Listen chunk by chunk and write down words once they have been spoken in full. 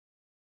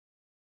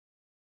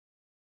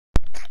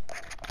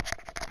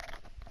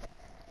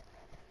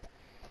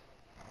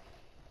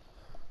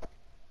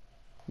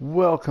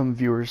Welcome,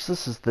 viewers.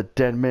 This is the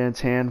Dead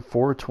Man's Hand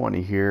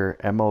 420 here,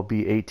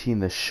 MLB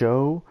 18 The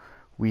Show.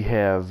 We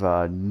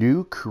have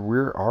new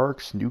career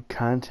arcs, new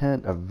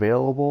content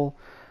available.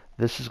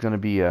 This is going to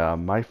be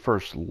my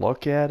first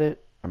look at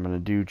it. I'm going to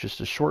do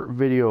just a short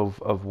video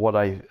of what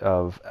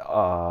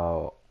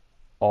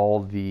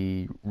all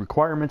the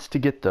requirements to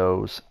get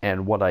those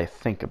and what I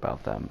think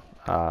about them.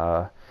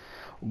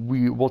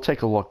 We will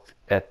take a look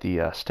at the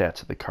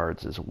stats of the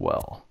cards as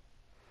well.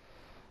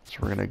 So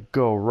we're going to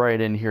go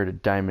right in here to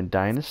Diamond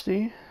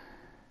Dynasty.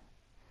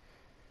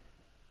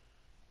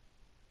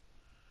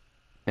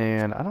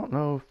 And I don't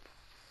know if...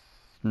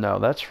 No,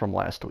 that's from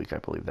last week, I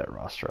believe, that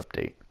roster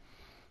update.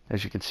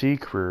 As you can see,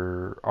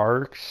 career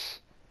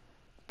arcs,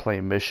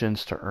 play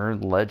missions to earn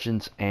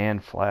legends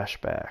and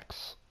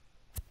flashbacks.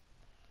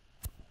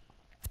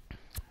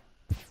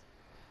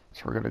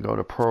 So we're going to go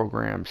to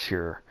programs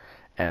here.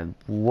 And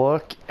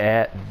look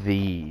at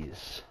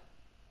these.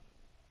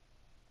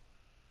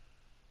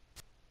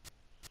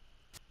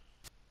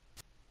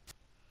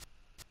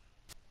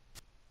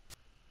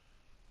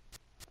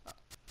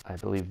 I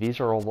believe these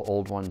are all the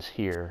old ones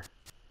here.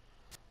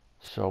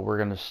 So we're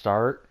going to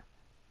start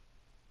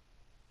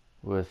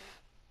with,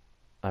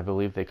 I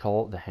believe they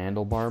call it the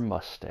handlebar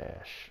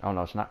mustache. Oh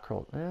no, it's not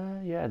curled.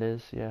 Yeah, it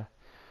is. Yeah.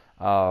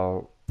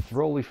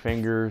 Rolly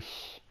fingers.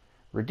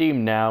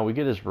 Redeem now. We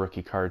get his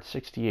rookie card,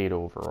 68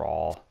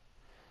 overall.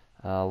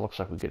 Looks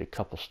like we get a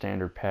couple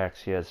standard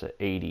packs. He has an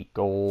 80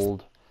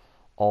 gold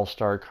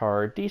all-star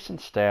card.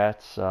 Decent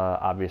stats.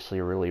 Obviously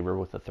a reliever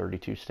with a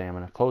 32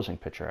 stamina. Closing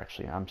pitcher,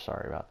 actually. I'm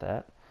sorry about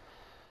that.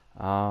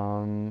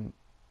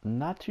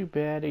 Not too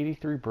bad.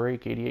 83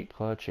 break, 88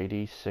 clutch,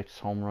 86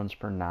 home runs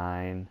per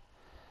 9.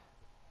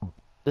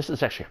 This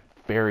is actually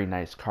a very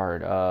nice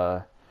card.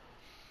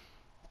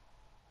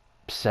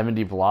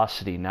 70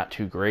 velocity, not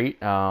too great,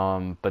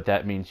 but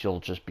that means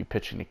you'll just be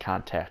pitching to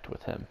contact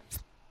with him.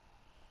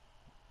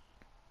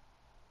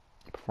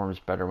 Performs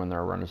better when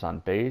there are runners on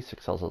base,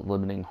 excels at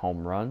limiting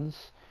home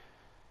runs,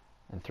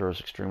 and throws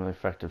extremely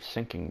effective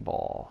sinking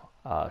ball.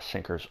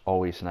 Sinker's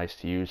always nice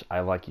to use.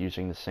 I like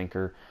using the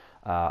sinker.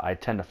 I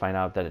tend to find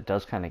out that it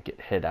does kind of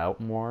get hit out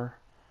more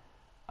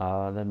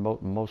than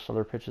most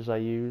other pitches I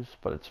use,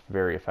 but it's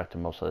very effective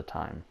most of the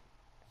time.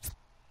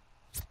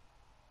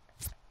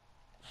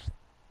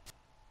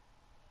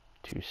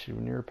 2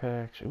 souvenir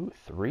packs. Ooh,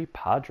 3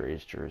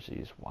 Padres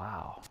jerseys.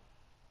 Wow.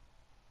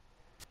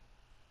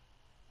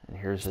 And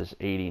here's his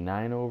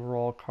 89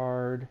 overall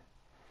card.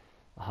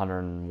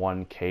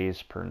 101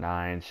 Ks per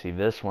 9. See,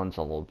 this one's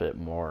a little bit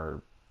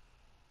more...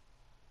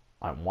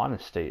 I want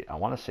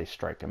to say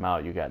strike him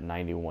out. You got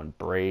 91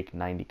 break,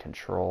 90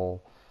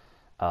 control.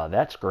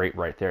 That's great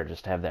right there,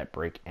 just to have that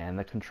break and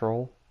the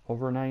control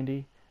over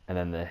 90. And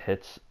then the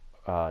hits,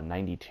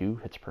 92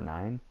 hits per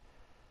 9.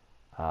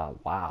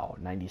 Wow,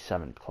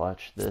 97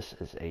 clutch. This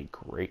is a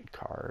great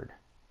card.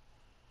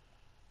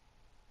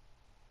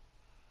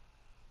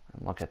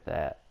 And look at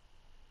that.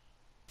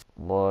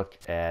 Look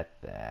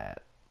at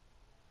that.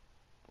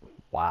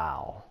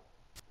 Wow.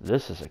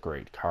 This is a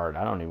great card.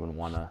 I don't even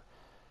want to...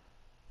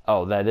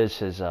 Oh, that is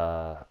his,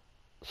 so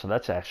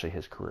that's actually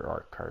his career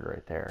arc card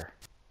right there.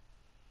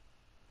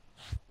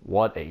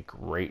 What a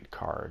great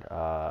card.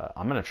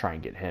 I'm going to try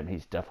and get him.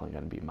 He's definitely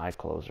going to be my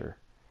closer.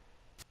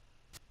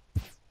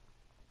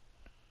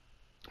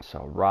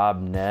 So,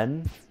 Rob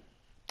Nen,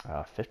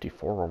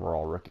 54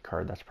 overall rookie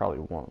card. That's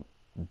probably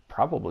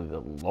the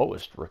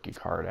lowest rookie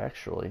card,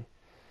 actually.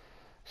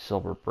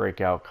 Silver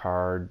breakout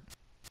card.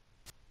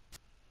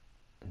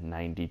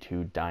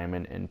 92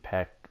 diamond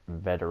impact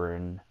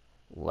veteran.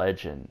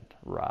 Legend,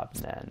 Rob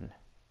Nen.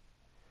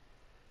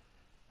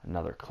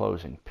 Another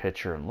closing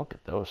pitcher, and look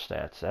at those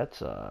stats. That's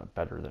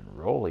better than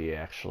Rolly,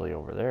 actually,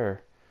 over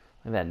there.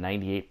 Look at that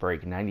 98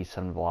 break,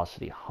 97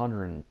 velocity,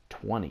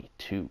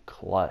 122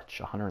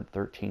 clutch,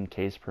 113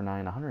 Ks per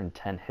 9,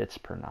 110 hits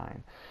per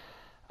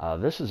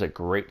 9. This is a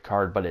great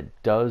card, but it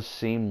does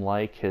seem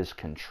like his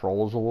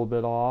control is a little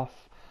bit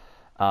off,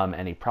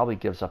 and he probably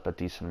gives up a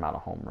decent amount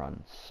of home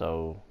runs.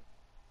 So...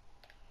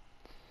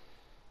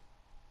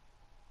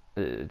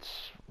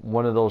 it's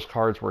one of those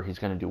cards where he's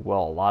going to do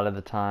well a lot of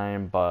the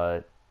time,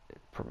 but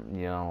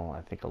you know,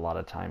 I think a lot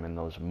of time in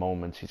those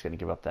moments he's going to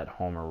give up that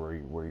homer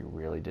where you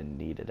really didn't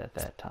need it at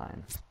that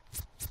time.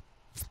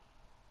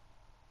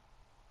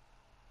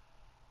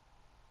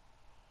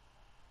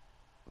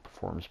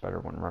 Performs better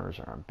when runners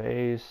are on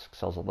base,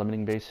 excels at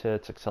limiting base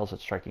hits, excels at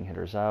striking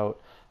hitters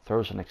out,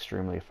 throws an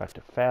extremely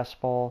effective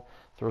fastball,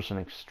 throws an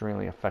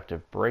extremely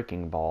effective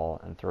breaking ball,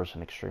 and throws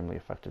an extremely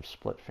effective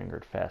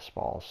split-fingered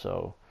fastball.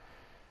 So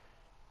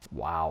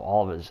wow,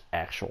 all of his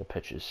actual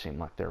pitches seem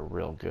like they're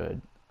real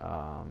good.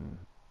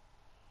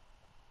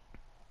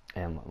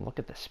 And look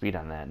at the speed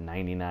on that.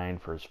 99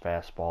 for his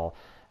fastball,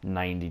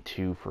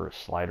 92 for a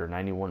slider,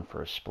 91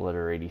 for a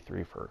splitter,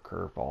 83 for a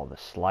curveball. The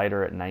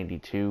slider at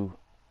 92,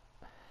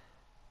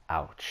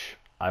 ouch.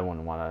 I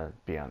wouldn't want to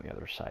be on the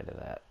other side of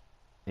that.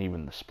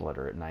 Even the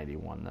splitter at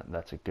 91,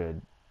 that's a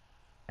good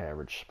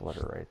average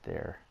splitter right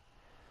there.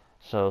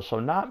 So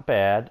not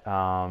bad.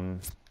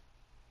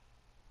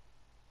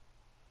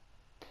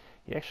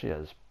 He actually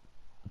has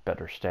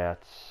better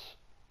stats.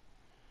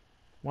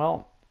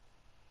 Well,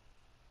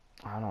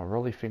 I don't know.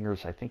 Rolly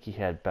fingers. I think he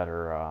had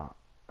better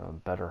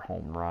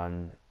home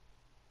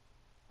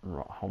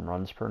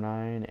runs per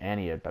 9, and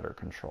he had better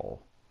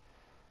control.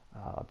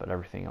 But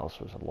everything else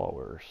was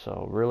lower.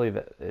 So really,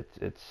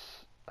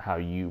 it's how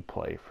you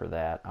play for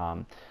that.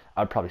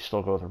 I'd probably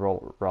still go with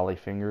Raleigh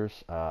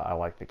fingers. I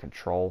like the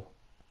control,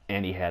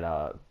 and he had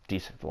a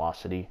decent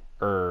velocity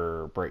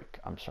or break.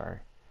 I'm sorry.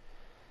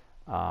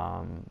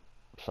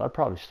 So I'd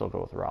probably still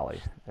go with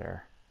Raleigh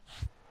there.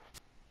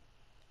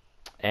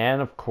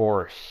 And of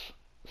course,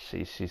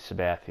 CC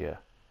Sabathia.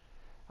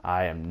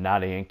 I am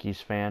not a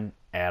Yankees fan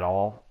at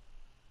all.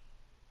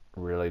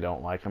 Really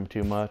don't like him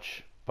too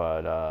much.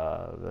 But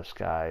this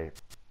guy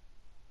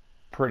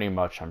pretty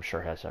much, I'm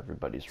sure, has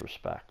everybody's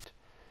respect.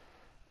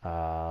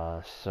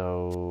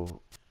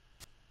 So,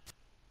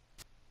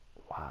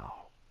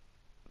 wow.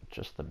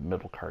 Just the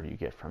middle card you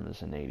get from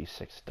is an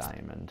 86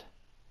 diamond.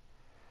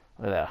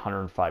 Look at that,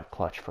 105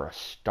 clutch for a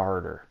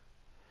starter.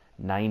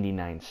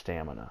 99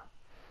 stamina.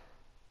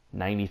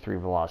 93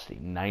 velocity,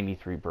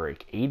 93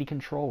 break, 80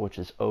 control, which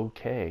is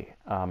okay.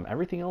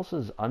 Everything else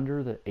is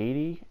under the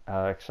 80,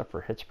 except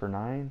for hits per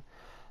 9.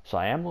 So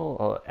I am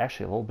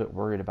actually a little bit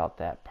worried about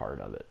that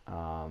part of it.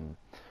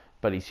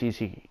 But it seems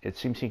he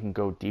can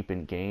go deep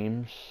in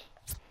games.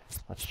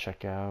 Let's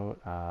check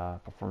out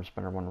performs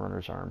better when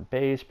runners are on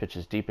base.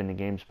 Pitches deep into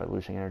games by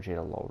losing energy at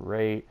a low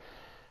rate.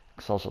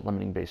 Excels at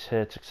limiting base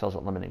hits. Excels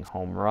at limiting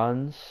home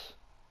runs.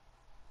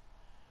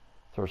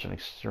 Throws an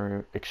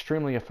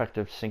extremely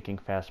effective sinking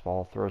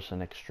fastball. Throws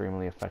an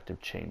extremely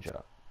effective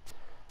changeup.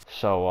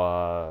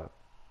 So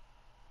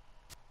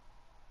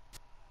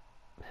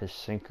his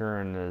sinker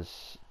and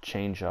his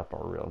changeup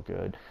are real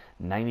good.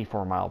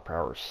 94 mile per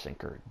hour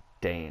sinker.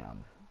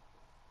 Damn.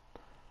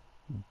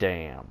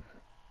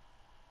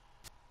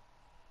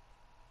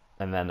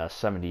 And then a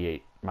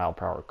 78 mile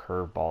per hour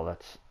curveball.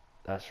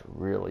 That's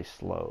really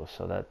slow.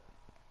 So that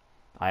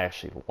I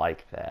actually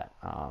like that.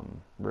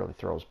 Really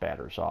throws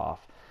batters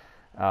off.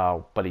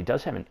 But he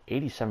does have an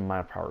 87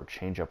 mile per hour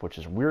changeup, which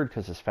is weird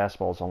because his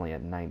fastball is only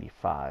at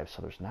 95.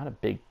 So there's not a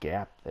big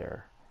gap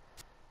there.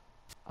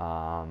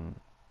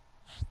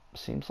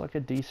 Seems like a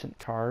decent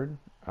card.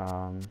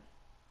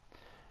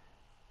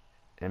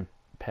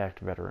 Impact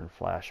Veteran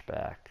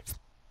Flashback.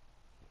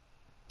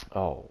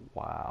 Oh,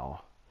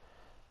 wow.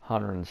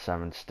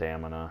 107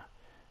 stamina,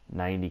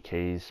 90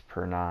 Ks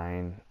per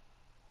 9,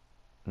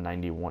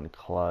 91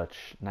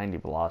 clutch, 90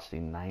 velocity,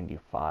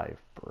 95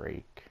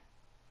 break.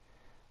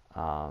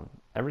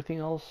 Everything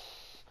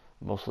else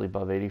mostly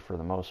above 80 for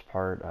the most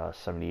part.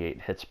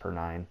 78 hits per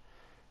 9.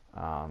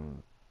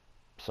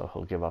 So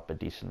he'll give up a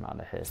decent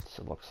amount of hits,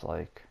 it looks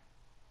like.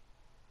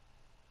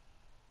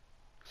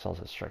 Excels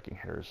at striking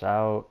hitters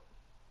out.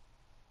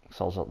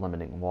 Excels at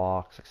limiting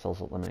walks.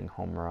 Excels at limiting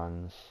home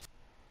runs.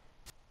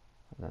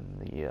 And then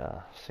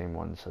the same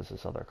one says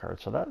his other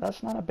card. So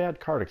that's not a bad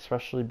card,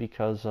 especially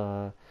because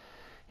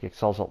he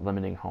excels at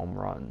limiting home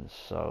runs.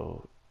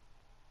 So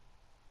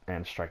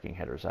and striking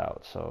hitters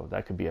out. So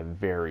that could be a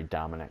very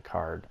dominant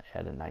card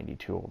at a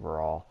 92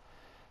 overall.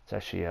 It's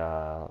actually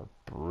a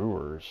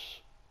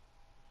Brewers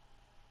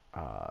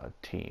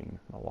team,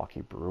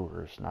 Milwaukee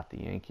Brewers, not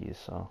the Yankees.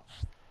 So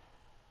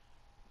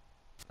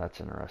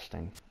that's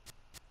interesting.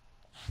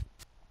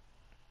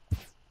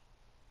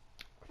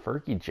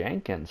 Fergie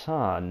Jenkins,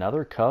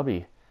 another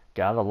Cubby.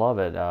 Gotta love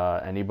it.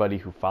 Anybody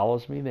who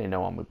follows me, they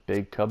know I'm a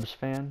big Cubs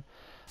fan.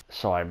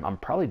 So I'm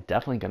probably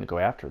definitely going to go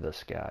after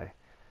this guy.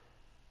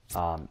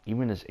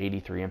 Even his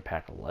 83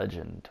 impact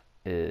legend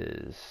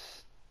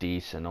is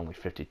decent, only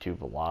 52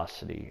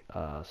 velocity.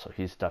 So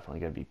he's definitely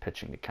going to be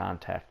pitching to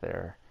contact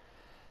there.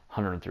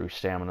 103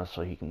 stamina,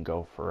 so he can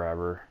go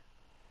forever.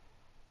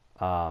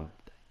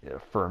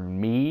 For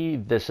me,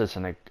 this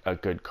isn't a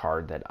good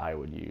card that I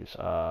would use.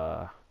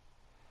 I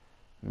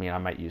mean, I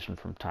might use him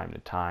from time to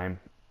time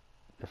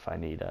if I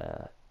need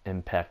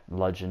impact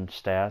legend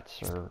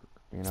stats or,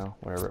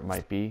 whatever it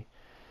might be.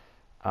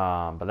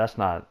 But that's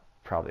not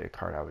probably a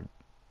card I would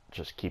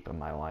just keep in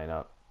my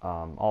lineup.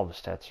 All the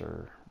stats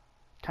are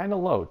kind of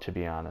low, to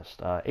be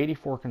honest.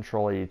 84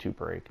 control, 82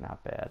 break,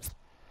 not bad.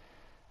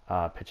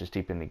 Pitches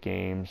deep into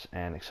games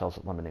and excels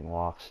at limiting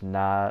walks.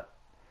 Not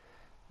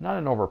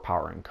an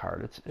overpowering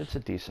card. It's a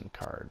decent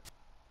card.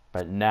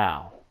 But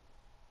now,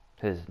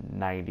 his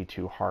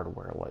 92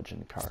 hardware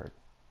legend card.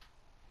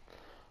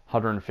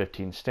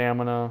 115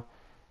 stamina.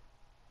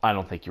 I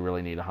don't think you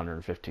really need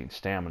 115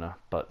 stamina,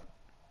 but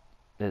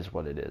it is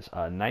what it is.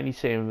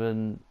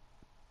 97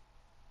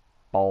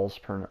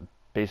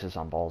 bases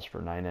on balls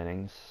for 9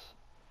 innings.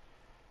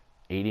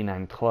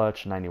 89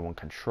 clutch, 91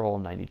 control,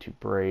 92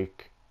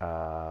 break,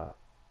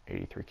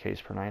 83 Ks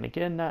per 9.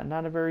 Again,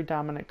 not a very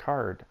dominant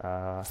card.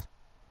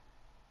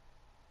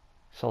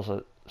 Excels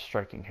at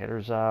striking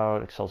hitters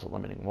out, excels at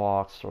limiting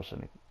walks, throws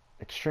an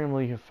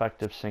extremely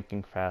effective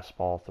sinking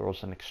fastball,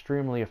 throws an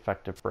extremely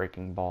effective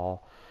breaking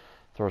ball,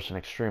 throws an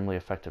extremely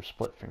effective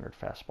split-fingered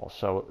fastball.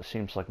 So it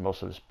seems like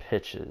most of his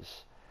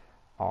pitches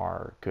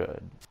are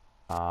good.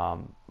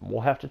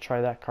 We'll have to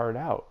try that card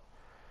out.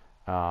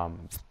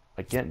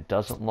 Again,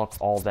 doesn't look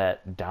all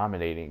that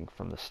dominating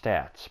from the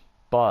stats,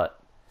 but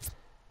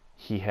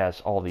he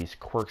has all these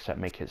quirks that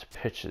make his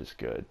pitches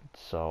good.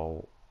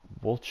 So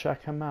we'll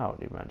check him out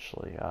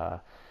eventually.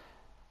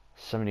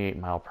 78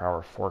 mile per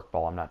hour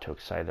forkball. I'm not too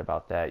excited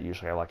about that.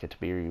 Usually I like it to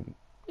be,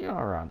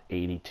 around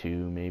 82,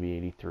 maybe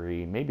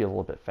 83, maybe a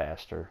little bit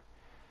faster.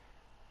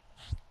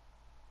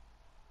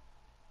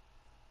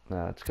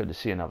 It's good to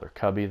see another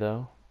Cubby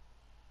though.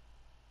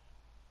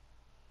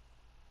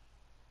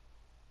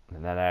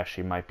 And that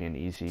actually might be an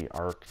easy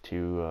arc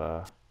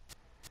to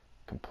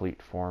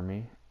complete for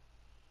me.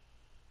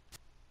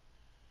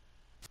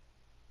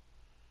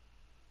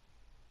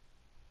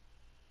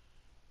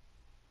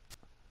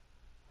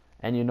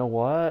 And you know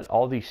what?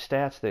 All these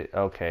stats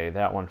okay,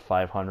 that one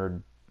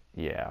 500,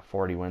 yeah,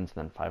 40 wins,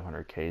 then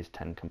 500 Ks,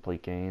 10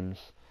 complete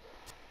games.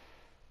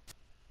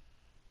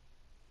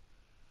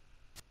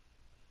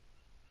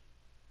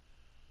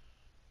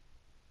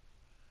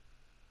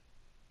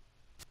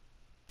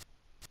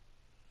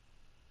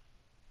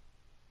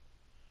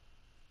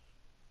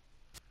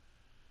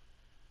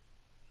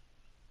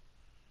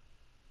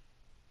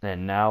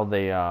 And now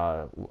they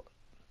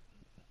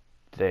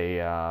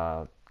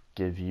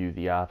give you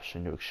the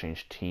option to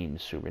exchange team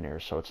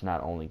souvenirs, so it's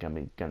not only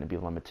going to be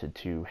limited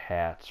to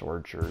hats or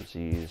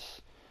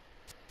jerseys.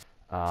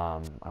 I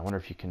wonder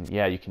if you can,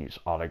 yeah, you can use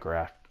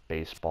autographed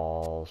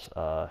baseballs.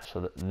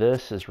 So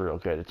this is real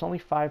good. It's only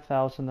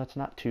 5,000. That's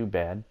not too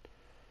bad.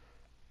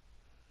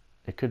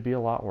 It could be a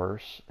lot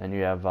worse. And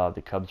you have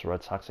the Cubs,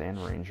 Red Sox, and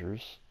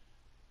Rangers.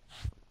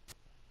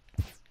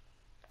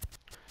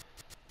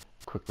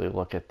 Quickly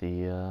look at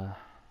the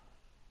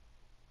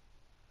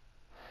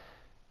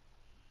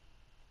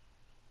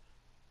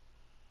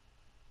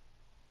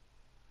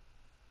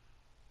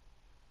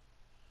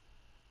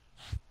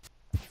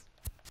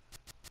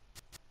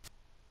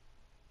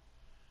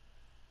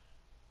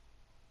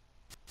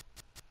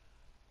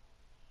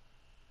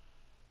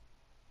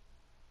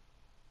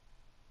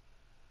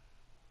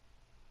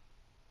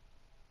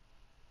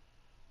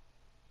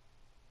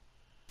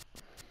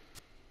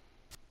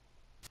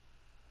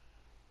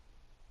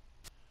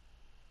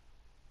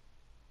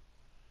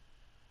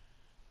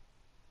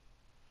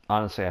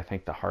honestly, I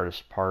think the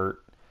hardest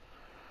part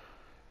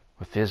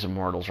with his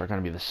immortals are going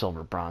to be the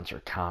silver, bronze,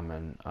 or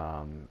common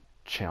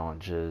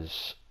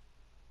challenges.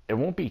 It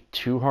won't be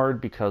too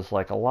hard because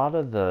like a lot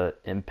of the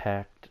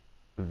impact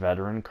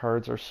veteran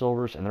cards are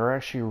silvers and they're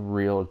actually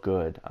real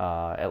good,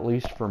 at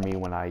least for me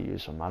when I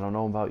use them. I don't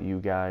know about you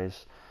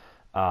guys,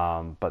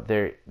 but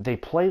they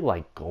play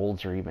like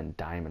golds or even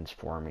diamonds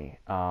for me.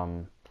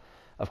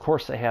 Of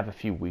course they have a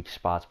few weak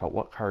spots, but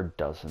what card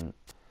doesn't?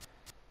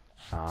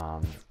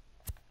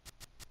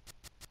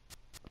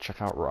 Check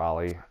out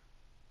Raleigh.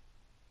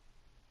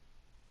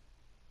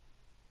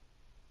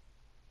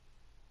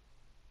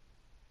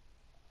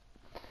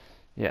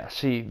 Yeah,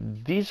 see,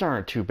 these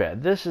aren't too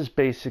bad. This is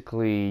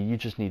basically, you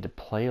just need to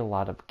play a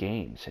lot of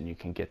games and you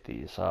can get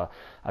these.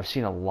 I've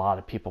seen a lot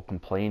of people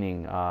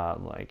complaining,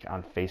 like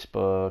on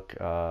Facebook.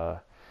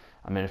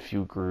 I'm in a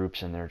few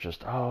groups and they're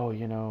just,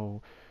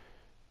 oh,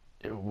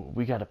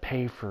 we got to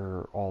pay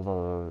for all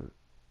the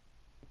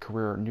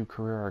new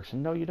career arcs.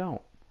 And no, you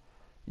don't.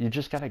 You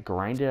just got to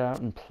grind it out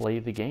and play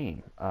the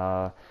game.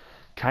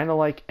 Kind of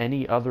like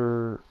any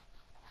other.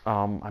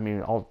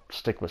 I'll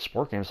stick with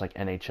sport games like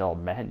NHL,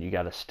 Madden. You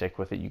got to stick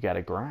with it. You got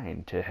to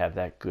grind to have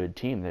that good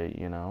team. That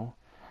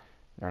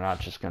they're not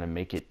just going to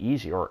make it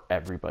easy, or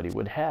everybody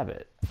would have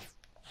it.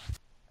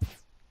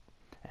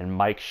 And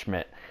Mike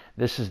Schmidt,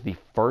 this is the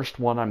first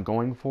one I'm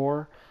going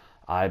for.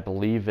 I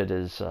believe it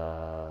is.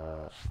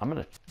 I'm going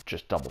to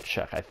just double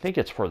check. I think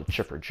it's for the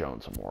Chipper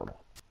Jones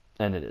Immortal,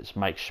 and it is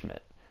Mike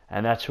Schmidt,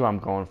 and that's who I'm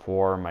going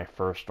for. My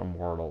first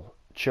Immortal,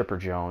 Chipper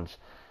Jones.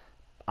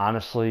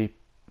 Honestly,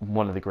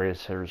 one of the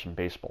greatest hitters in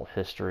baseball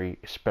history,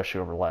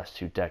 especially over the last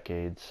 2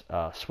 decades.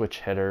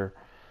 Switch hitter,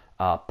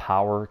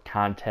 power,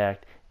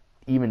 contact,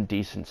 even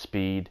decent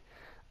speed.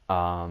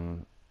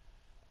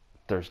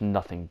 There's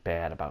nothing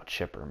bad about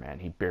Chipper, man.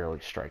 He barely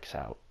strikes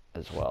out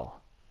as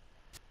well.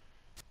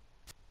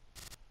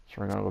 So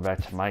we're going to go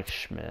back to Mike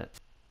Schmidt.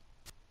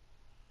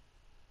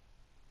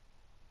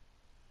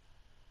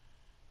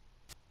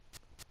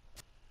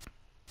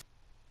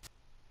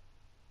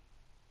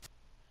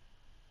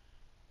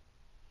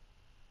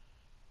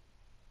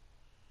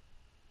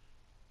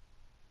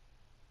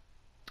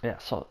 Yeah,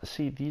 so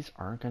see, these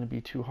aren't going to be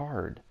too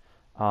hard.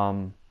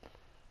 I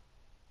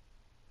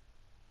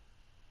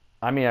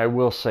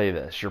will say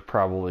this, you're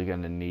probably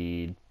going to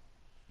need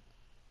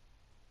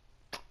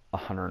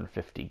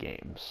 150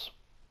 games.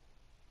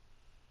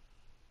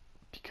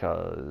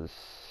 Because,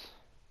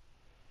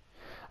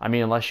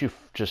 unless you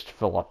just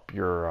fill up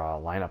your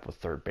lineup with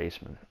third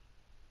baseman.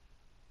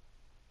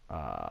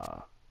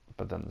 But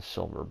then the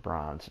silver,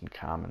 bronze, and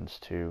commons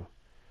too.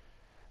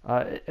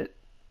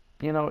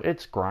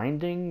 It's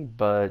grinding,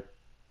 but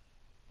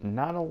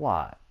not a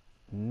lot.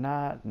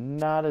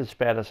 Not as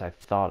bad as I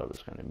thought it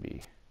was going to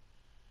be.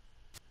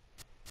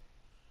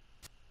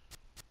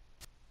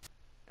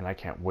 And I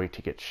can't wait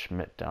to get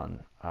Schmidt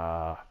done.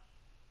 I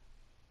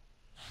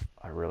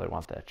really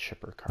want that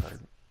chipper card.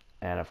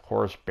 And of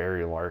course,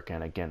 Barry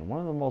Larkin, again, one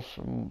of the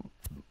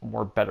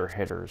more better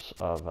hitters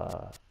of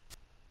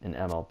in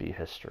MLB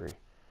history.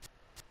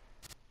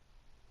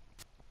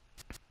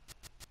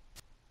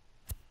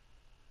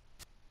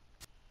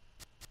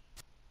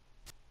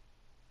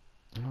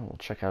 Oh, we'll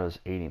check out his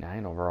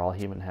 89 overall.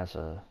 He even has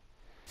a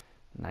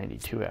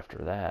 92 after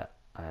that.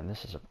 And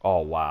this is oh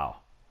wow.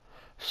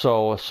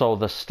 So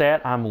the stat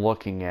I'm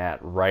looking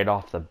at right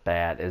off the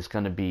bat is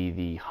going to be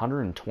the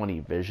 120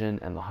 vision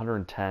and the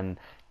 110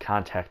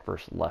 contact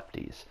versus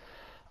lefties.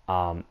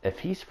 If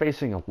he's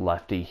facing a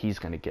lefty, he's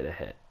going to get a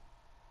hit.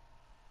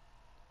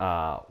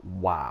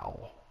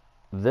 Wow.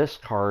 This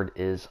card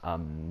is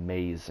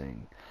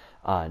amazing.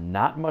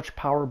 Not much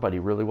power, but he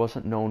really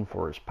wasn't known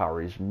for his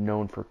power. He's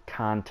known for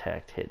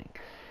contact hitting.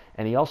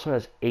 And he also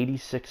has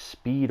 86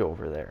 speed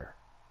over there.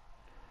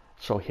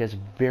 So he has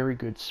very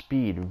good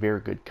speed, very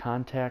good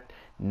contact,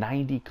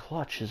 90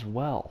 clutch as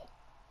well.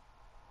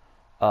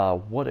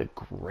 What a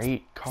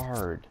great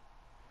card.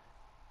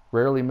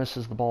 Rarely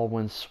misses the ball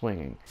when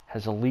swinging,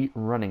 has elite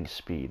running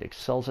speed,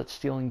 excels at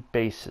stealing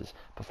bases,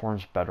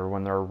 performs better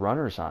when there are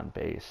runners on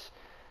base,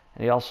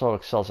 and he also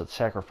excels at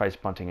sacrifice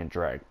bunting and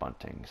drag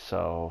bunting.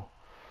 So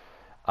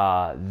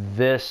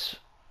this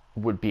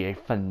would be a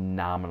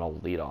phenomenal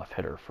leadoff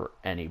hitter for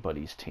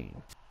anybody's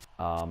team.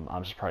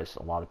 I'm surprised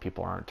a lot of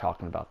people aren't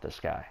talking about this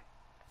guy.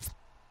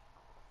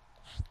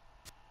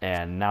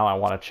 And now I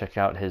want to check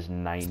out his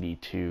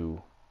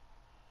 92.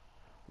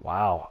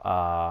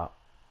 Wow.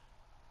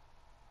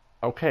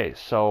 Okay,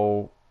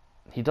 so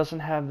he doesn't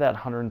have that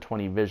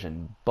 120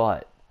 vision,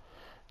 but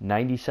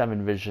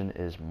 97 vision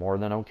is more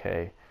than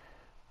okay.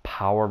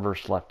 Power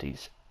versus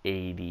lefties,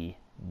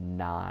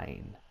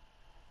 89.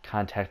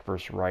 Contact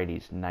versus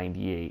righties,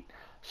 98.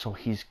 So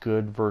he's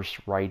good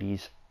versus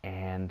righties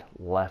and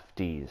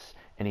lefties.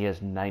 And he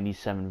has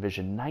 97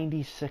 vision,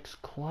 96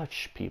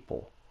 clutch,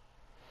 people.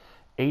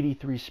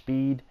 83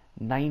 speed,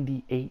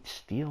 98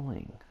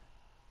 stealing.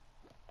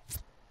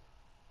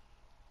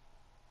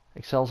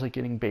 Excels at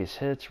getting base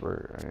hits,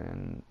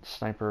 and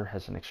Sniper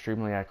has an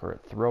extremely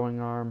accurate throwing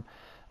arm.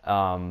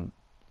 And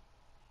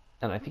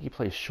I think he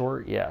plays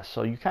short. Yeah,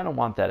 so you kind of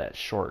want that at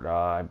short.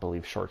 I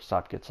believe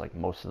shortstop gets like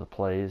most of the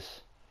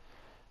plays.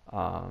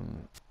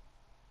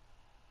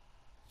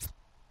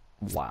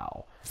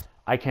 Wow.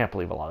 I can't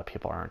believe a lot of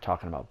people aren't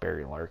talking about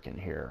Barry Larkin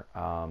here.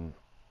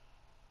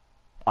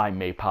 I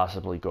may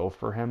possibly go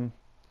for him.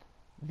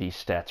 These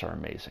stats are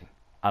amazing.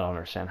 I don't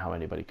understand how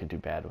anybody could do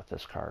bad with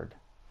this card.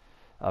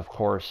 Of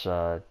course,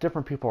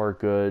 different people are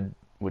good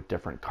with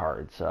different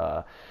cards.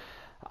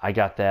 I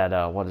got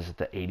that, what is it,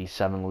 the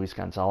 87 Luis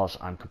Gonzalez.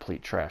 I'm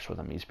complete trash with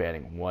him. He's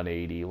batting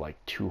 180, like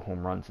 2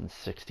 home runs and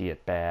 60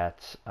 at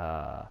bats.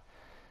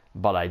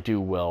 But I do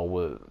well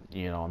with,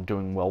 I'm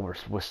doing well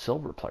with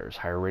silver players,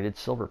 higher rated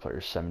silver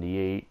players,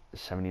 78,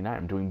 79.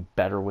 I'm doing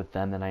better with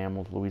them than I am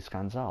with Luis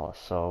Gonzalez.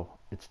 So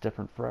it's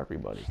different for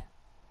everybody.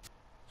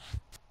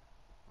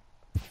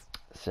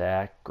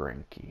 Zach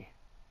Greinke.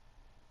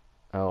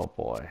 Oh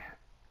boy.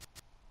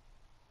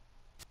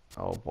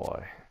 Oh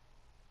boy.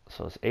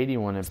 So it's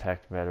 81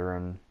 impact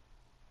veteran.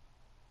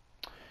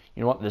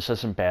 You know what? This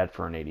isn't bad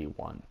for an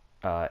 81.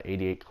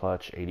 88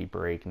 clutch, 80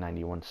 break,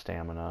 91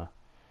 stamina.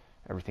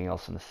 Everything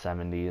else in the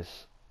 70s.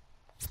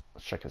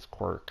 Let's check his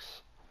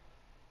quirks.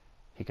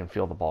 He can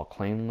feel the ball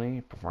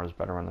cleanly, performs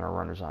better when there are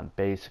runners on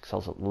base,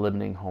 excels at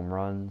limiting home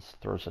runs,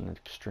 throws an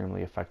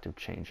extremely effective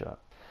changeup.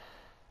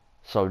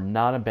 So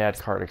not a bad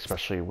card,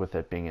 especially with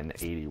it being an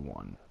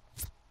 81.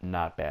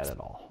 Not bad at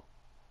all.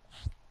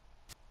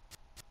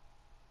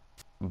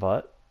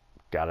 But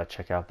gotta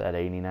check out that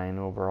 89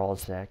 overall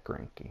Zach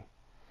Greinke.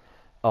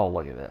 Oh,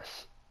 look at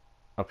this.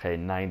 Okay,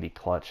 90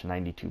 clutch,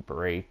 92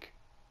 break,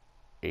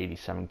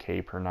 87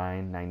 K per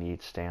 9,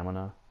 98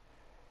 stamina.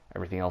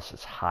 Everything else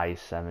is high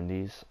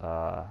 70s,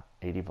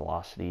 80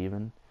 velocity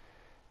even.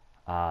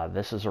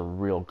 This is a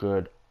real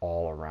good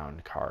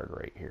all-around card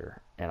right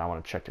here. And I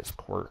want to check his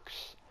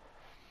quirks.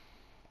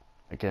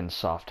 Again,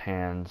 soft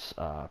hands,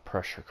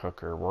 pressure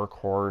cooker,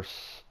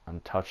 workhorse,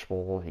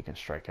 untouchable. He can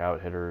strike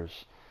out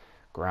hitters.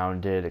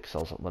 Grounded,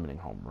 excels at limiting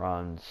home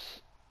runs.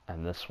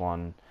 And this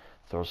one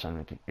throws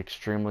an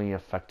extremely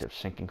effective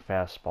sinking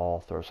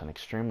fastball, throws an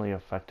extremely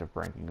effective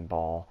breaking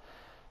ball.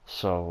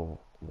 So,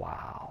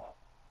 wow.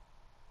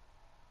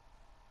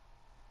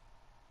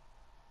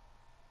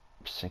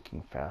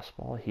 Sinking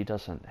fastball. He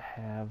doesn't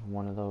have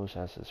one of those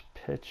as his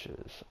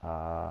pitches.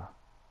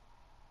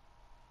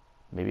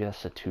 Maybe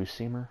that's a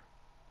two-seamer.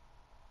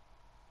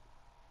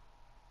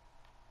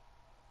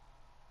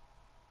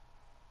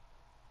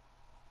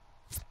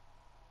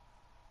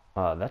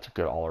 That's a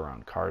good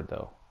all-around card,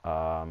 though.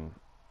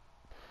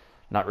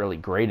 Not really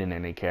great in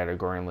any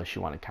category unless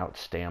you want to count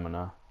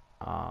stamina.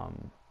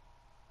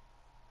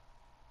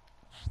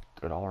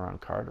 Good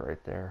all-around card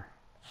right there.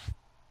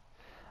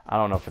 I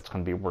don't know if it's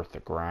going to be worth the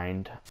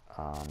grind.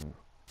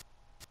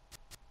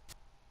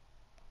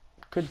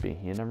 Could be.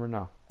 You never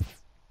know.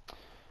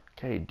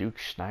 Okay, Duke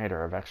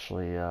Schneider. I've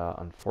actually,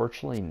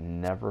 unfortunately,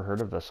 never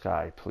heard of this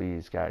guy.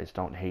 Please, guys,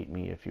 don't hate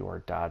me if you are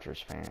Dodgers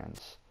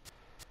fans.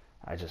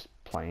 I just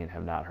plain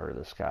have not heard of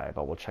this guy.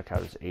 But we'll check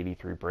out his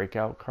 83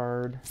 breakout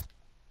card.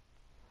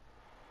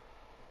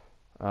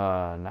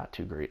 Not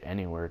too great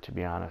anywhere, to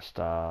be honest.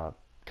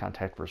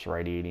 Contact versus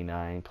righty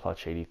 89,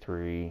 clutch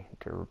 83,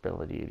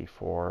 durability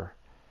 84.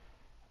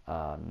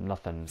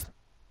 Nothing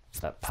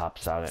that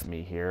pops out at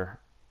me here.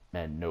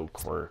 And no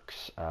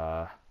quirks.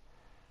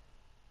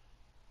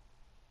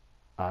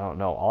 I don't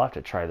know. I'll have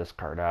to try this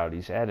card out.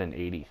 He's at an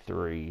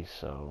 83,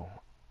 so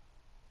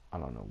I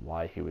don't know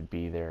why he would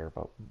be there,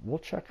 but we'll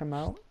check him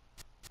out.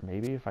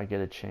 Maybe if I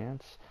get a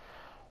chance.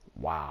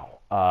 Wow.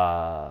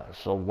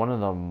 So one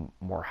of the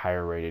more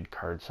higher rated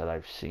cards that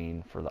I've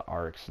seen for the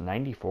Arcs,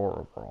 94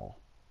 overall,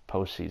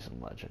 postseason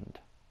legend.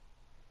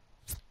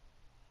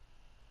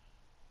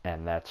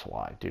 And that's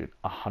why, dude.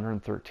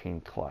 113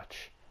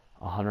 clutch,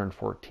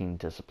 114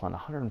 discipline,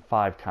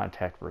 105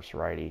 contact versus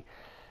righty,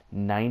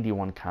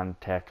 91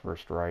 contact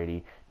versus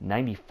righty,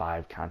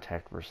 95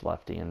 contact versus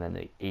lefty, and then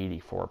the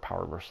 84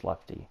 power versus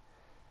lefty.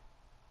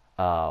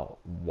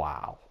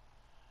 Wow.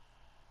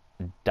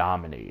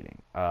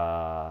 Dominating.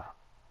 That's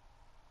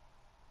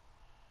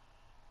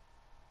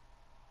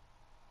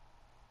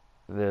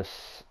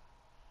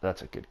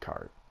a good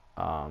card.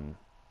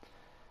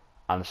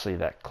 Honestly,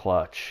 that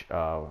clutch,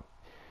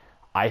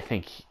 I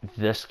think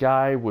this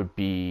guy would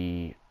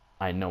be,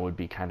 I know would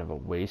be kind of a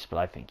waste, but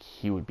I think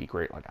he would be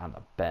great like on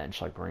the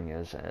bench, like bring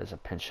as a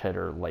pinch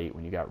hitter late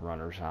when you got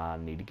runners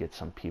on, need to get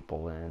some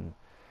people in.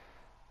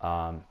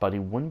 But he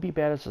wouldn't be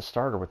bad as a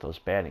starter with those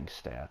batting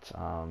stats.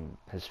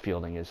 His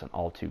fielding isn't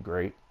all too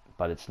great,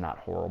 but it's not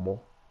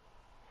horrible.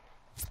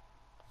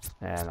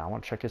 And I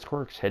want to check his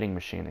quirks. Hitting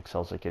machine,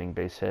 excels at getting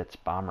base hits.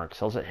 Bomber,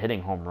 excels at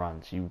hitting home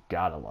runs. You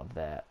gotta love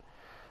that.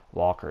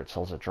 Walker,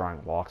 excels at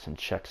drawing walks and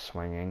check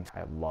swinging.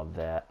 I love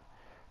that.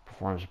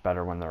 Performs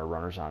better when there are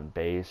runners on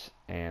base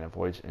and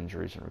avoids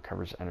injuries and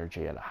recovers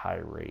energy at a high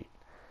rate.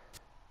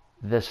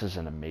 This is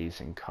an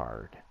amazing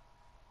card.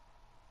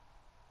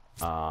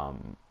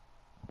 Wow.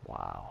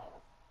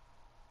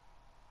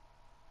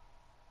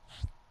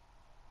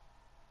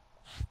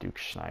 Duke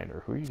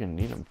Schneider. Who are you going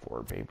to need him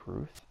for? Babe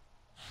Ruth?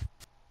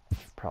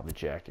 Probably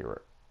Jackie.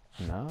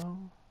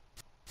 No?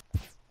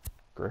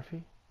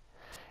 Griffey?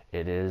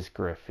 It is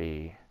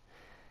Griffey.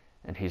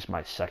 And he's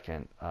my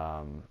second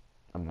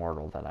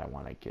immortal that I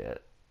want to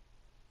get.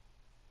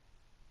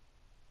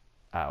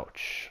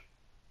 Ouch.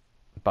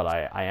 But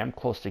I am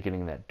close to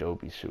getting that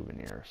Dobie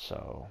souvenir,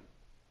 so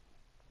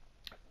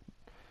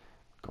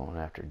going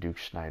after Duke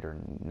Schneider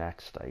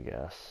next, I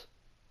guess.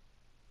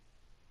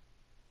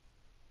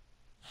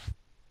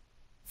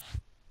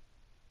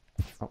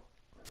 Oh.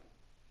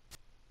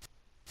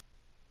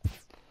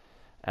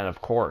 And of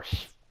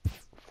course,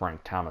 Frank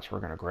Thomas. We're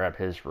going to grab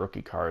his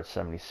rookie card,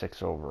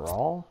 76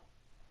 overall.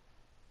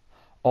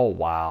 Oh,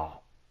 wow.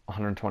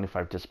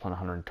 125 discipline,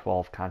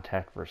 112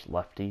 contact versus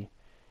lefty,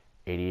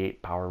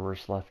 88 power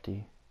versus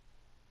lefty.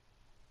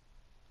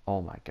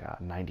 Oh my God,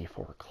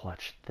 94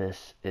 clutch.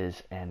 This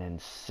is an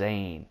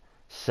insane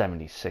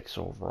 76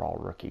 overall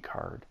rookie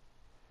card.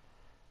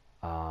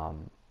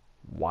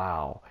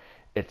 Wow.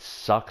 It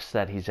sucks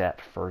that he's at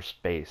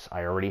first base.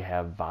 I already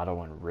have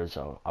Votto and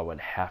Rizzo. I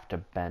would have to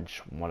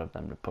bench one of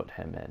them to put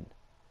him in.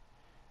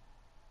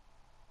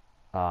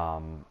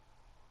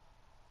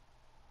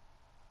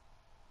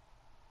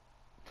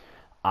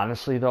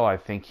 Honestly, though, I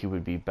think he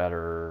would be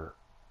better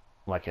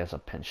like as a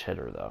pinch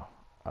hitter, though.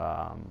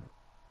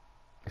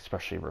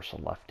 Especially versus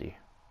a lefty.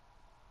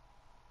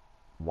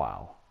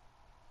 Wow.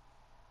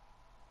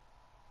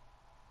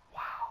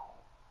 Wow.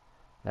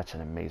 That's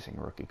an amazing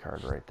rookie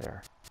card right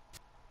there.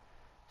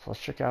 So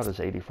let's check out his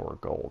 84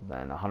 gold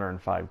then.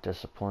 105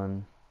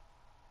 discipline.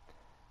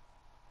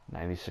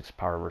 96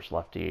 power versus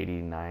lefty.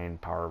 89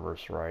 power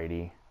versus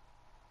righty.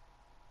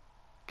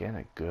 Again,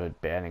 a good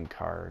batting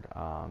card.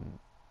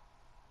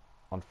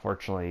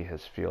 Unfortunately,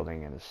 his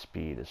fielding and his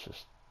speed is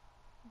just...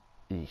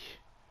 Eesh.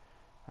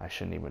 I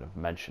shouldn't even have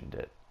mentioned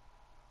it.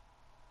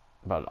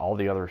 But all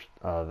the other,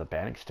 the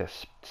batting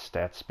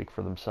stats speak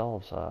for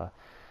themselves.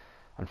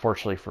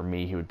 Unfortunately for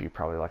me, he would be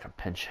probably like a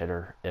pinch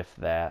hitter, if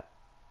that,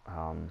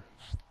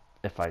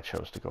 if I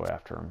chose to go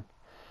after him.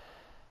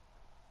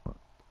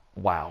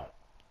 Wow.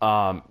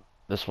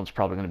 This one's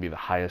probably going to be the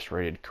highest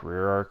rated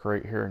career arc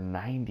right here.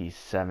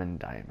 97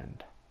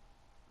 diamond.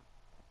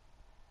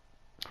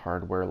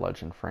 Hardware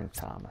legend Frank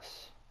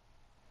Thomas.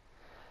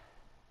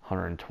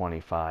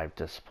 125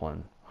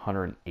 discipline.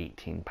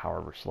 118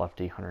 power versus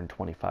lefty,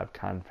 125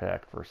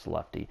 contact versus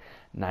lefty,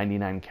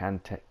 99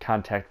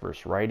 contact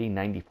versus righty,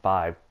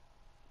 95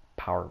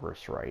 power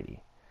versus righty,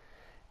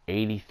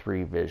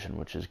 83 vision,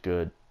 which is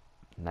good,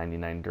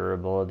 99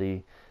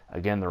 durability.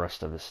 Again, the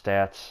rest of his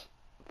stats,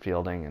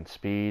 fielding and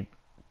speed,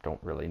 don't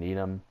really need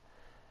them.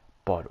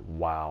 But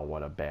wow,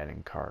 what a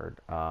batting card.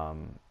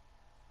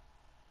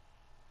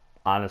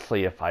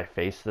 Honestly, if I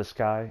face this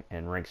guy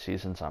in ranked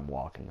seasons, I'm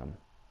walking him.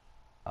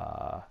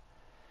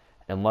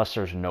 Unless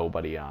there's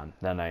nobody on.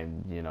 Then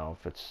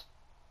if it's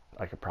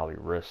I could probably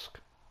risk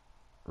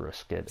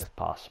it if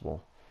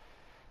possible.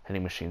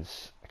 Hitting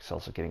Machines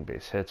excels at getting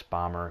base hits.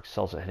 Bomber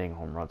excels at hitting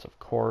home runs, of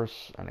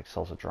course, and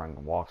excels at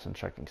drawing walks and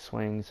checking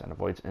swings, and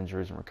avoids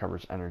injuries and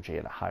recovers energy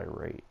at a high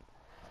rate.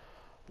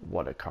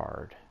 What a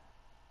card.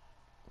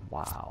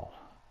 Wow.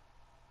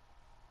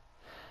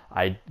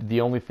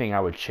 The only thing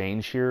I would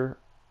change here,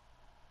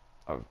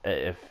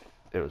 if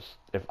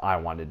I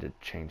wanted to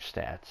change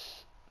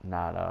stats,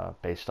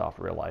 not based off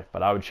real life,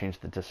 but I would change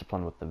the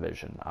discipline with the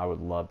vision. I would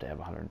love to have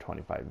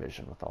 125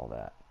 vision with all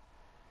that.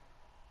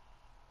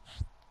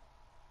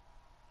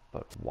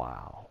 But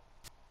wow.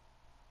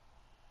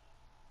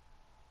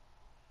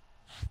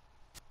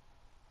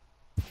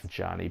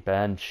 Johnny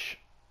Bench,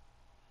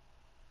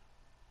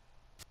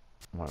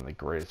 one of the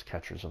greatest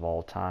catchers of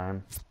all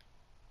time.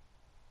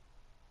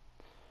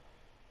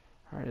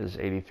 All right, his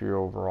 83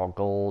 overall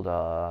gold.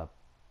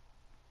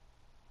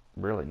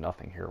 Really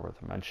nothing here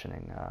worth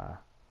mentioning.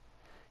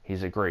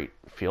 He's a great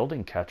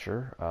fielding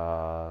catcher.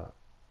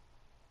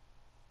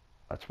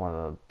 That's one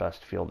of the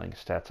best fielding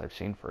stats I've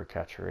seen for a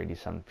catcher.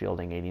 87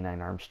 fielding,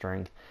 89 arm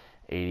strength,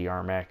 80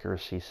 arm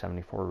accuracy,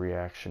 74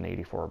 reaction,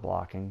 84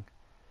 blocking.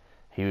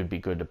 He would be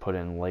good to put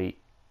in late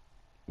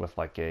with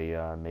like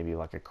a maybe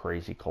like a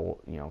crazy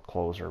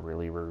closer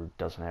reliever who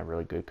doesn't have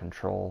really good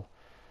control.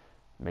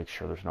 Make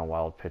sure there's no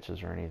wild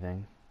pitches or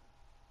anything.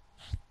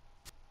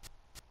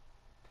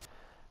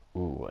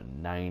 Ooh, a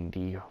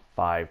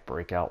 95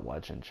 breakout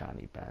legend,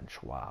 Johnny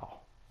Bench. Wow.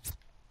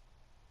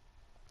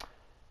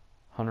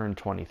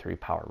 123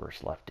 power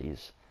versus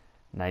lefties,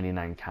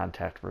 99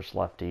 contact versus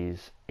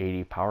lefties,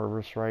 80 power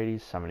versus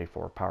righties,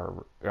 74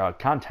 power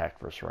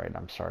contact versus right.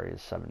 I'm sorry,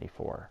 is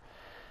 74.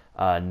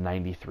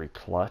 93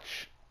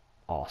 clutch,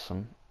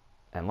 awesome.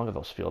 And look at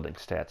those fielding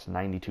stats: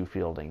 92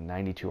 fielding,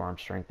 92 arm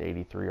strength,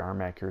 83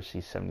 arm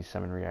accuracy,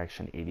 77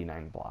 reaction,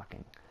 89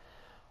 blocking.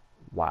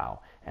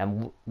 Wow.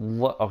 And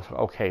look,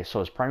 okay, so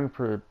his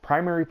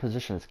primary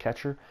position is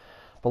catcher,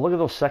 but look at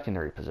those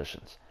secondary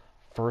positions: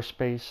 first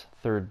base,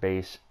 third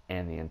base,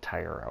 and the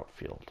entire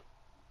outfield.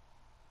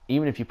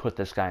 Even if you put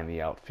this guy in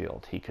the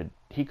outfield, he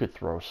could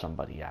throw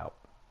somebody out.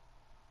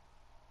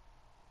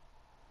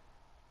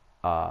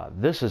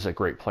 This is a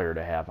great player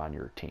to have on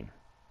your team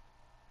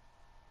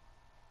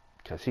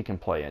because he can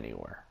play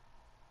anywhere,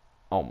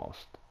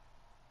 almost.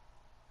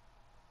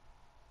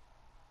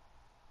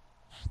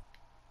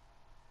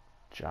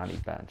 Johnny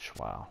Bench,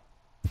 wow.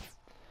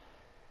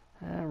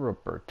 And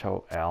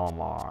Roberto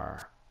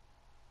Alomar.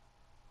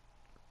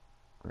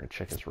 We're going to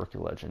check his rookie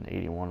legend.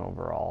 81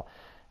 overall,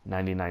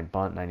 99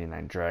 bunt,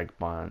 99 drag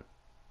bunt,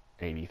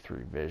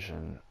 83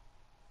 vision,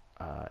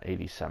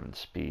 87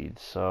 speed.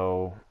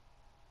 So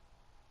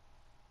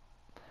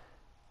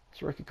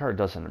this rookie card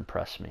doesn't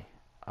impress me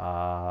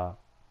at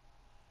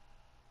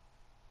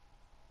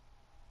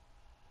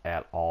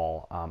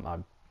all.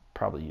 I'd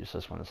probably use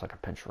this one as like a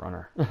pinch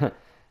runner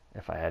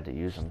if I had to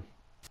use him.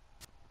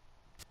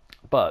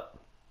 But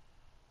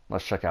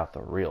let's check out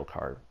the real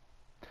card.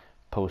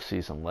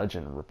 Postseason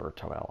legend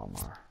Roberto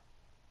Alomar.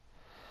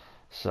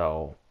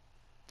 So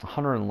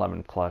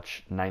 111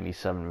 clutch,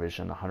 97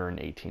 vision,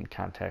 118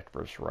 contact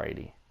versus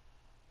righty,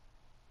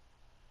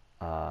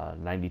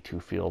 92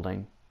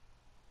 fielding,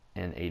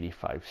 and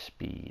 85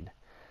 speed.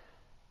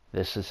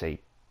 This is a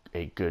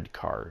good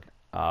card.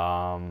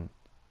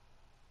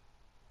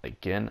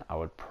 Again, I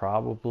would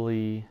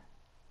probably,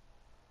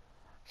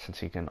 since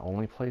he can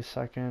only play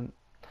second,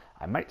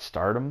 I might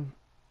start him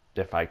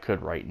if I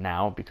could right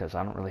now, because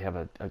I don't really have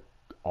a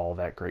all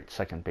that great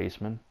second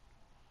baseman.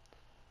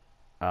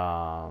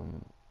 But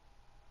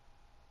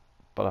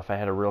if I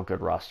had a real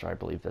good roster, I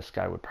believe this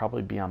guy would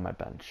probably be on my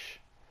bench.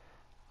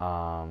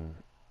 I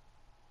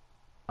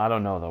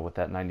don't know though, with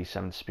that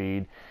 97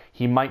 speed,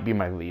 he might be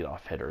my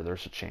leadoff hitter.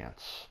 There's a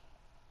chance.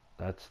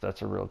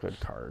 That's a real good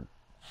card.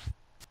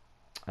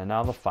 And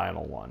now the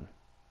final one,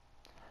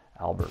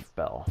 Albert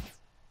Bell.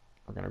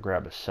 We're going to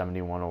grab a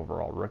 71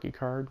 overall rookie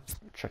card.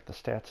 Check the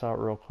stats out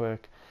real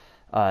quick.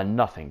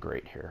 Nothing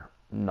great here.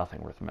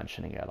 Nothing worth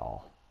mentioning at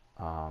all.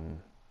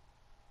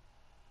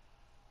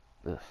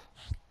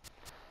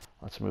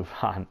 Let's move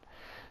on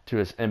to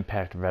his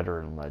Impact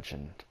Veteran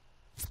Legend.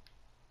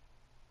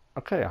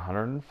 Okay,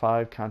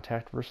 105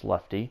 contact versus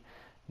lefty,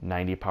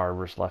 90 power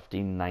versus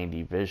lefty,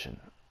 90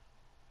 vision.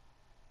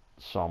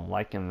 So I'm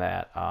liking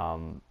that.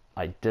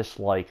 I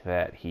dislike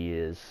that he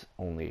is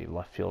only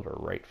left fielder,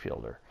 right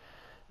fielder,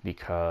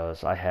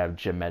 because I have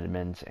Jim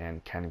Edmonds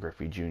and Ken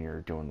Griffey Jr.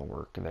 doing the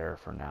work there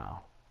for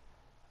now.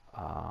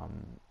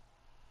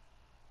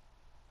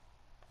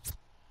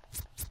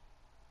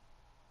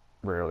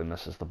 Rarely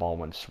misses the ball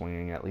when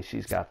swinging. At least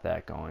he's got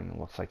that going. It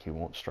looks like he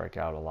won't strike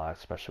out a lot,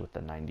 especially with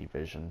the 90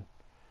 vision.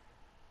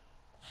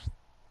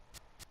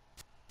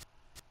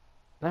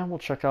 Then we'll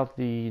check out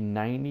the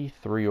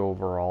 93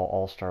 overall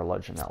All-Star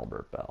Legend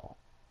Albert Bell.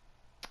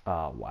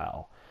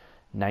 Wow.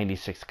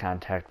 96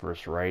 contact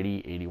versus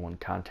righty, 81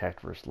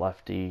 contact versus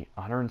lefty,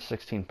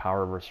 116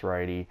 power versus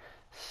righty,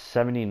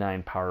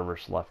 79 power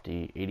versus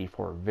lefty,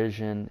 84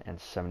 vision, and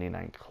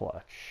 79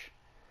 clutch.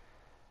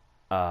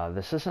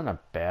 This isn't a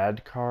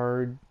bad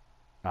card.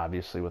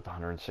 obviously with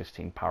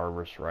 116 power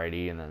versus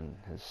righty, and then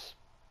his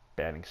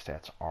batting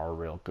stats are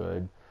real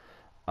good.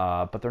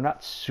 But they're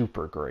not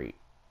super great.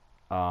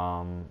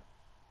 I'm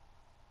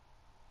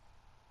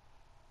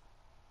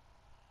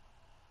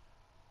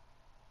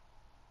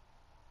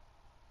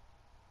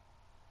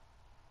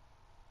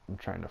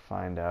trying to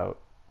find out,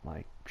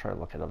 like, try to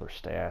look at other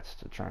stats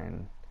to try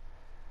and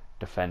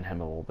defend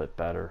him a little bit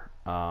better.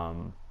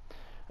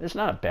 It's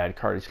not a bad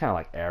card. He's kind of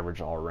like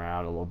average all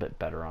around, a little bit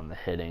better on the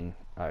hitting,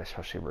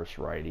 especially versus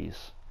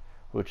righties,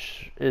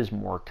 which is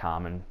more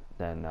common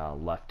than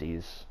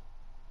lefties.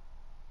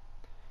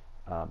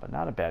 But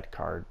not a bad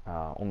card.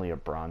 Only a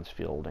bronze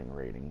fielding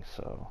rating,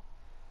 so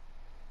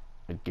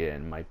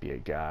again, might be a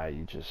guy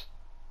you just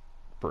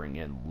bring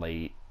in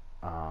late,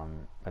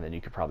 and then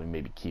you could probably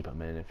maybe keep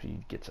him in if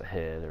he gets a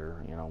hit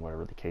or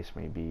whatever the case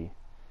may be.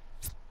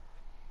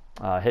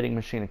 Hitting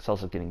machine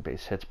excels at getting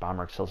base hits.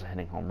 Bomber excels at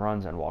hitting home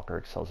runs, and Walker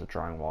excels at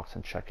drawing walks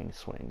and checking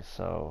swings.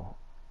 So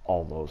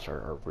all those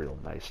are real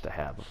nice to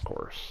have, of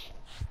course.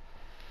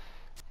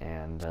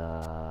 And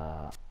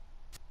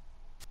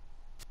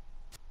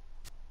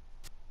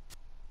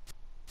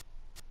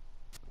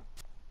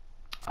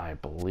I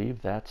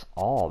believe that's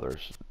all.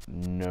 There's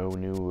no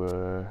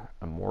new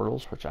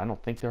Immortals, which I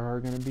don't think there are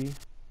going to be.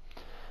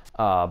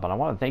 But I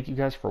want to thank you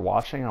guys for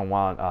watching. I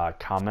want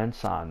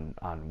comments on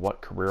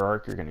what career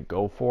arc you're going to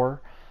go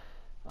for.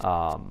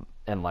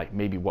 And like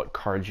maybe what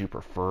cards you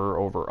prefer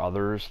over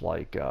others,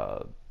 like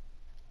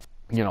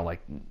like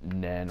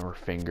Nen or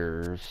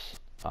Fingers,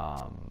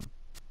 Greinke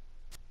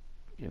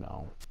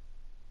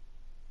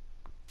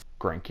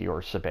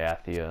or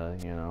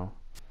Sabathia,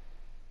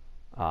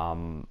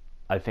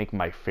 I think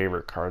my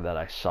favorite card that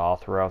I saw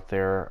throughout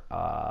there,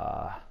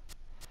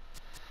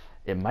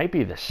 it might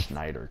be the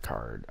Snyder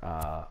card.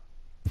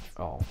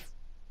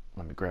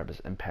 Let me grab his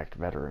Impact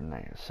Veteran,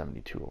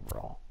 72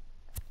 overall.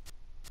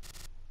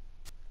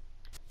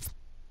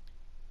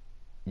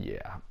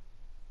 Yeah,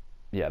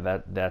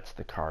 that's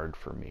the card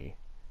for me.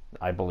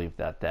 I believe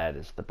that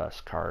is the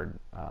best card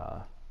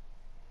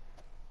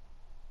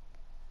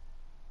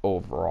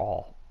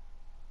overall.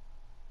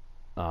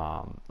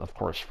 Of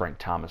course, Frank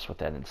Thomas with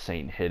that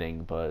insane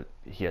hitting, but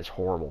he has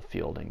horrible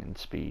fielding and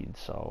speed.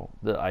 So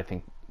I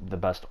think the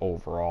best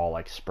overall,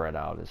 like spread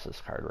out, is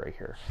this card right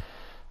here.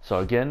 So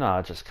again,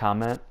 just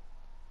comment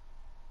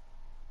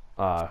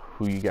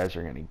who you guys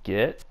are going to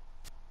get.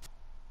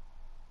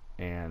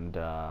 And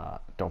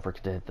don't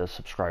forget to hit the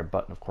subscribe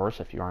button, of course,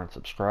 if you aren't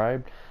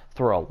subscribed.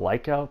 Throw a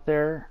like out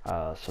there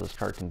so this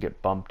card can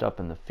get bumped up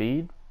in the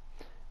feed.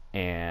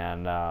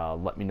 And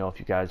let me know if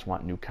you guys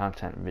want new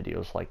content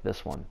videos like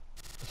this one,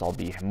 because I'll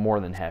be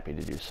more than happy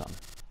to do some.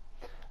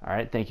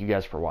 Alright, thank you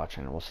guys for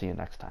watching, and we'll see you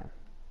next time.